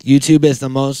shit. Dude, YouTube is the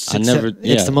most...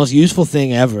 It's the most useful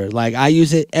thing ever. Like, I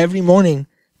use it every morning.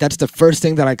 That's the first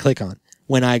thing that I click on.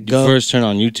 When I go... You first turn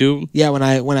on YouTube? Yeah, when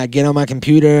I get on my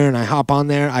computer and I hop on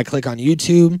there, I click on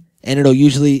YouTube. and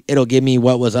it'll give me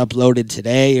what was uploaded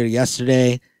today or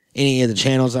yesterday, any of the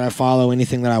channels that I follow,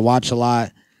 anything that I watch a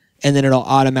lot, and then it'll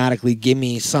automatically give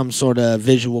me some sort of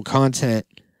visual content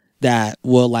that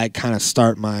will like kind of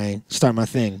start my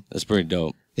thing. That's pretty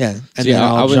dope. Yeah, and then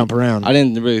I'll jump around. I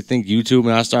didn't really think YouTube,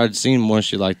 and I started seeing more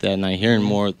shit like that, and I hearing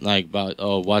more like about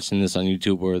watching this on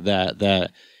YouTube or that,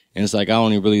 and it's like I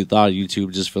only really thought of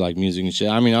YouTube just for like music and shit.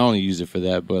 I mean, I only use it for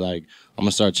that, but like I'm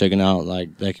gonna start checking out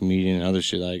like that comedian and other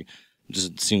shit, like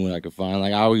just seeing what I could find.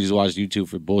 Like I always watch YouTube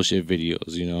for bullshit videos,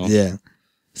 you know? Yeah.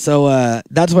 So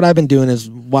that's what I've been doing is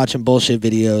watching bullshit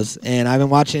videos, and I've been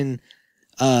watching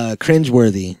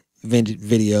cringeworthy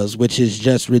videos, which is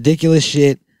just ridiculous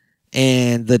shit.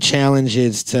 And the challenge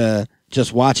is to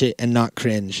just watch it and not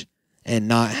cringe and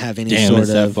not have any sort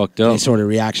of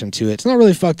reaction to it. It's not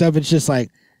really fucked up. It's just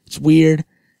like, it's weird,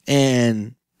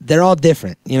 and they're all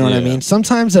different. You know what I mean?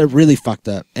 Sometimes they're really fucked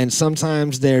up, and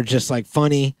sometimes they're just like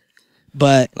funny.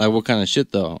 But like what kind of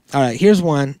shit though? All right, here's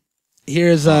one.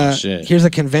 Here's a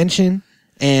convention,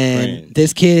 and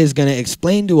this kid is gonna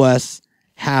explain to us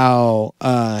how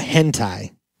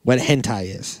what hentai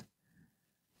is.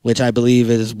 Which I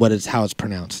believe is how it's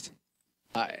pronounced.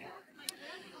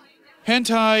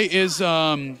 Hentai is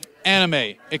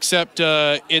anime, except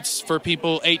it's for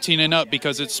people 18 and up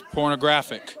because it's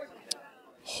pornographic.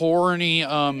 Horny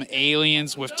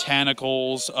aliens with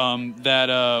tentacles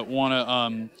that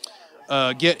want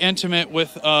to get intimate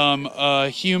with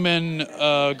human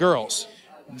girls.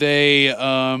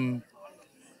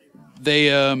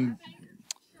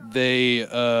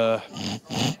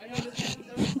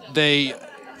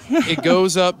 It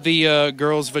goes up the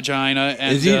girl's vagina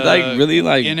and is he like really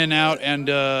like in and out and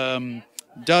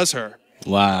does her.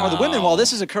 Wow. Are the women, while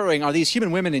this is occurring, are these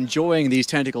human women enjoying these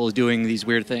tentacles doing these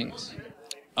weird things?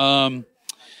 I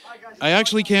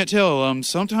actually can't tell.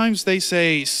 Sometimes they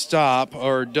say stop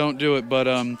or don't do it, but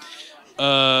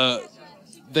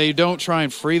they don't try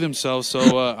and free themselves,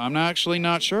 so I'm actually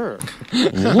not sure.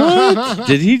 What?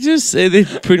 Did he just say they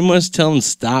pretty much tell him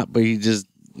stop, but he just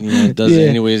does it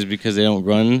anyways because they don't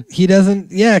run? He doesn't,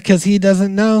 because he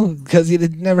doesn't know, because he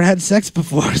never had sex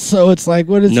before. So it's like,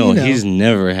 what does he know? No, he's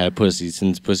never had pussy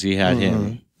since pussy had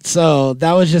him. So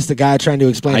that was just a guy trying to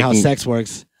explain how sex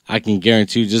works. I can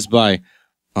guarantee you just by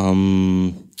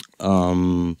goes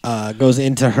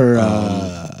into her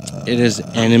it is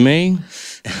anime.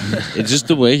 It's just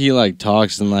the way he like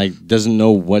talks and like doesn't know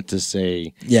what to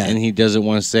say. Yeah. And he doesn't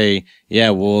want to say,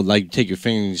 yeah, well, like take your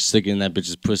finger and you stick it in that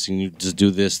bitch's pussy and you just do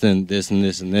this, then this and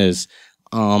this and this.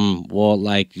 Well,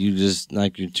 like you just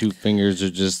like your two fingers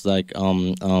are just like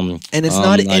and it's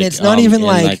not and it's not even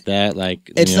like that,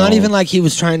 like it's not even like he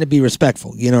was trying to be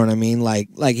respectful, you know what I mean? Like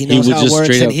he knows how it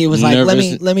works, and he was like,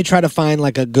 let me try to find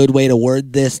like a good way to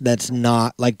word this that's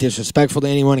not like disrespectful to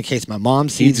anyone in case my mom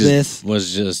sees this.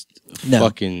 Was just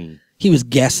fucking he was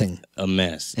guessing a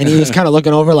mess. And he was kind of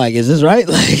looking over like, is this right?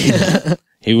 Like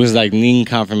he was like needing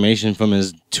confirmation from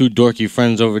his two dorky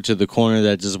friends over to the corner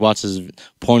that just watches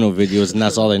porno videos, and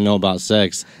that's all they know about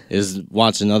sex is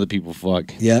watching other people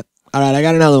fuck. Yep. All right, I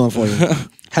got another one for you.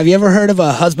 Have you ever heard of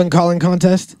a husband calling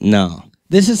contest? No.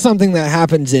 This is something that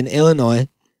happens in Illinois,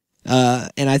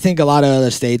 and I think a lot of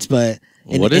other states, but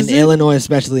in Illinois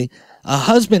especially, a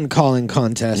husband calling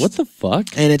contest. What the fuck?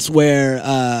 And it's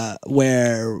where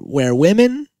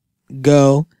women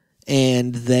go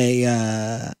and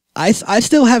they I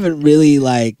still haven't really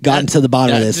like gotten to the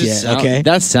bottom of this yet. Okay,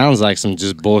 that sounds like some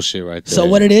just bullshit right there. So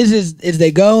what it is they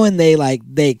go and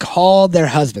they call their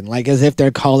husband, like as if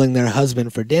they're calling their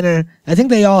husband for dinner. I think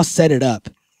they all set it up,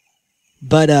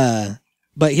 but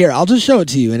here I'll just show it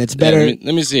to you, and it's better.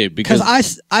 Let me see it because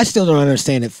I still don't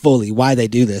understand it fully why they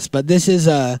do this, but this is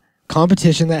a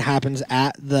competition that happens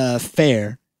at the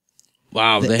fair.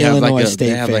 Wow, they have like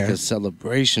a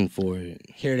celebration for it.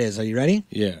 Here it is. Are you ready?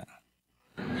 Yeah.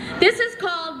 This is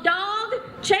called Dog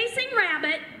Chasing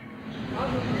Rabbit.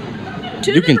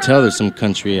 You can tell there's some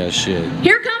country ass shit.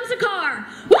 Here comes the car.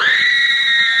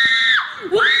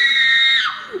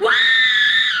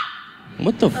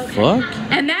 What the fuck?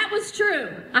 And that was true.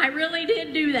 I really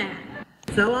did do that.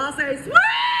 So I'll say, Roy!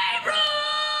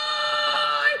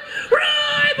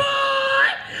 Roy boy!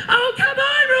 Oh, come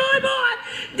on, Roy boy!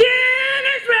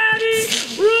 Dinner's ready!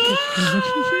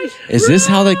 Roy! Is this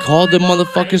how they called the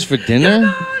motherfuckers for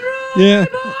dinner? Yeah.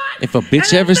 If a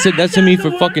bitch ever said that to me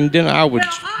for fucking dinner, I would.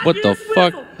 What the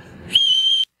fuck?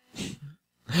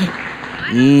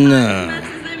 Nah.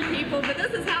 But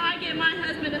this is how I get my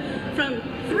husband from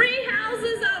 3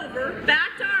 houses over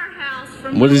back to our house.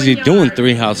 From what is he doing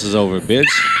 3 houses over, bitch?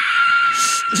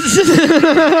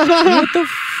 What the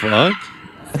fuck?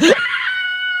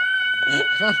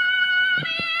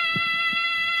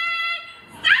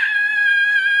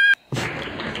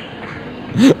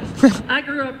 I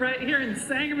grew up right here in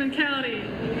Sangamon County,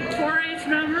 4-H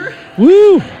member.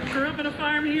 Woo! Grew up on a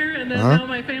farm here, and then now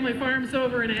my family farms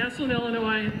over in Ashland,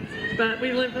 Illinois. But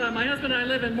we live, my husband and I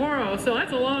live in Morrow, so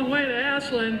that's a long way to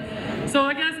Ashland. So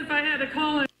I guess if I had to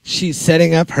call it. She's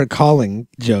setting up her calling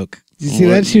joke. You see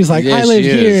that? She was like, I live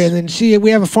here, and then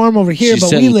we have a farm over here,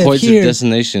 but we live here.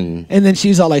 Destination. And then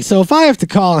she's all like, so if I have to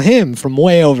call him from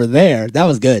way over there, that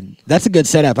was good. That's a good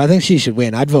setup. I think she should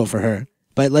win. I'd vote for her.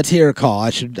 But let's hear her call.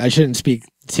 I shouldn't speak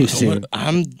too soon.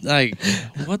 I'm like,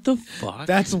 what the fuck?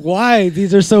 That's why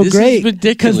these are so great. This is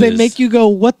ridiculous. Because they make you go,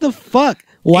 what the fuck?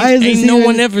 Why is this no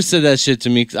one ever said that shit to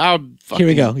me. Here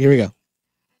we go.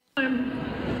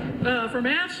 From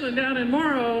Ashland down in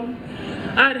Morrow,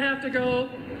 I'd have to go,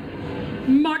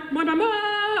 mark, mark, mark, mark,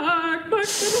 mark, mark,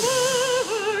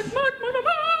 mark,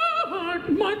 mark,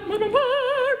 mark, mark,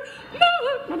 mark,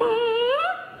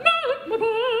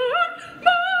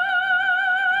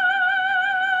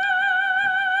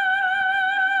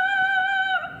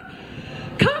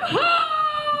 come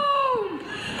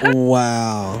home!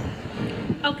 Wow.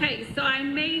 Okay, so I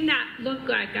may not look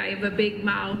like I have a big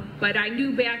mouth, but I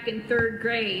knew back in 3rd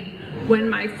grade when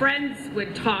my friends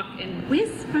would talk and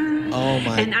whisper. Oh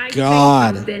my and I'd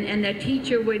God. say something, and the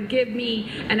teacher would give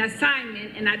me an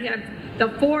assignment, and I'd have the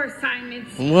 4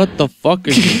 assignments. What the fuck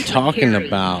is she talking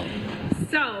about?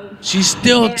 So she's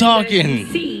still talking.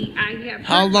 See, I have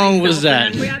How long was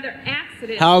that?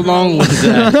 Accident. How long was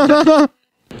that?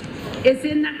 It's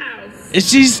in the house. And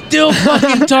she's still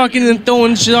fucking talking and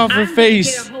throwing shit off her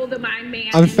face. Get a hold of my man.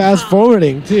 I'm fast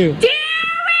forwarding too.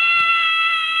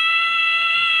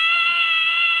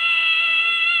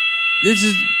 This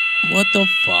is what the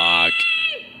fuck.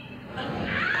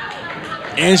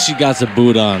 And she got a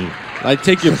boot on. Like,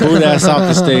 take your boot ass off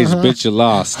the stage, bitch. You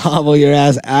lost. Hobble your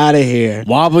ass out of here.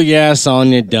 Wobble your ass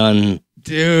on. You're done,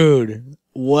 dude.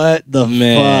 What the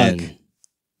fuck?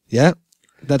 Yep.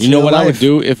 That's you know what I would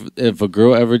do if a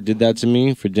girl ever did that to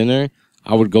me for dinner?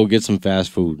 I would go get some fast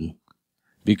food.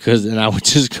 Because then I would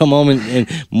just come home and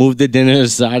move the dinner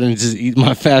aside and just eat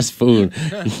my fast food.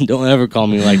 Don't ever call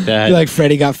me like that. You're like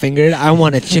Freddy got fingered. I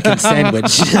want a chicken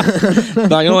sandwich.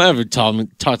 Like, don't ever talk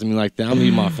to me like that. I'm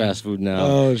eating my fast food now.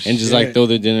 Oh, shit. And just like throw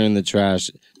the dinner in the trash.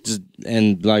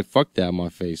 And like fuck that in my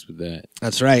face with that.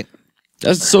 That's right.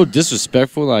 That's so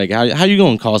disrespectful. Like how you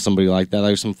gonna call somebody like that?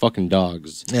 Like some fucking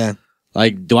dogs. Yeah.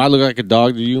 Like, do I look like a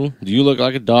dog to you? Do you look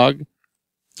like a dog?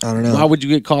 I don't know. Why would you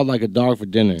get called like a dog for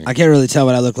dinner? I can't really tell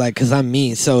what I look like because I'm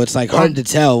me, so it's like hard to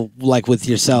tell like with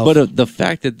yourself. But the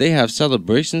fact that they have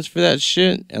celebrations for that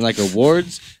shit and like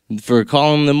awards for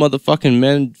calling the motherfucking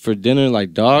men for dinner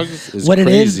like dogs is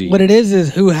crazy. What it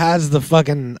is who has the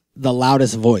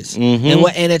loudest voice. Mm-hmm.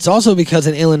 And it's also because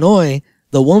in Illinois,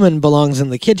 the woman belongs in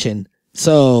the kitchen.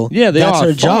 So yeah, that's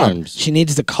her job. She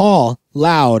needs to call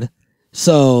loud.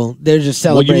 So they're just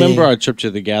celebrating. Well, you remember our trip to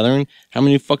the gathering? How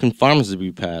many fucking farms did we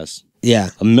pass? Yeah.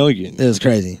 1 million. It was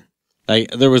crazy.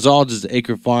 Like, there was all just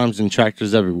acre farms and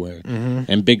tractors everywhere. Mm-hmm.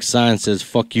 And big signs says,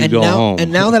 fuck you, go home.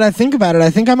 And now that I think about it, I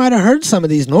think I might have heard some of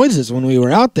these noises when we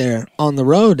were out there on the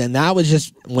road. And that was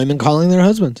just women calling their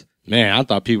husbands. Man, I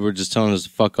thought people were just telling us to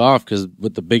fuck off because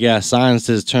with the big ass sign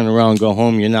says, turn around, go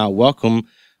home, you're not welcome.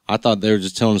 I thought they were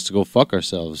just telling us to go fuck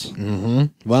ourselves.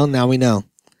 Mm-hmm. Well, now we know.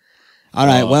 All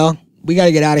right, well. We got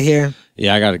to get out of here.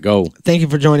 Yeah, I got to go. Thank you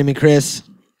for joining me, Chris.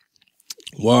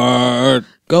 Word.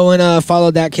 Go and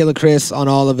follow DatKilla Chris on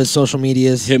all of his social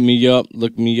medias. Hit me up,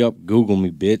 look me up, Google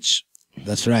me, bitch.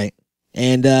 That's right.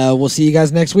 And we'll see you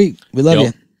guys next week. We love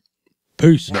you.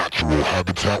 Peace. Natural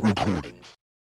Habitat Recording.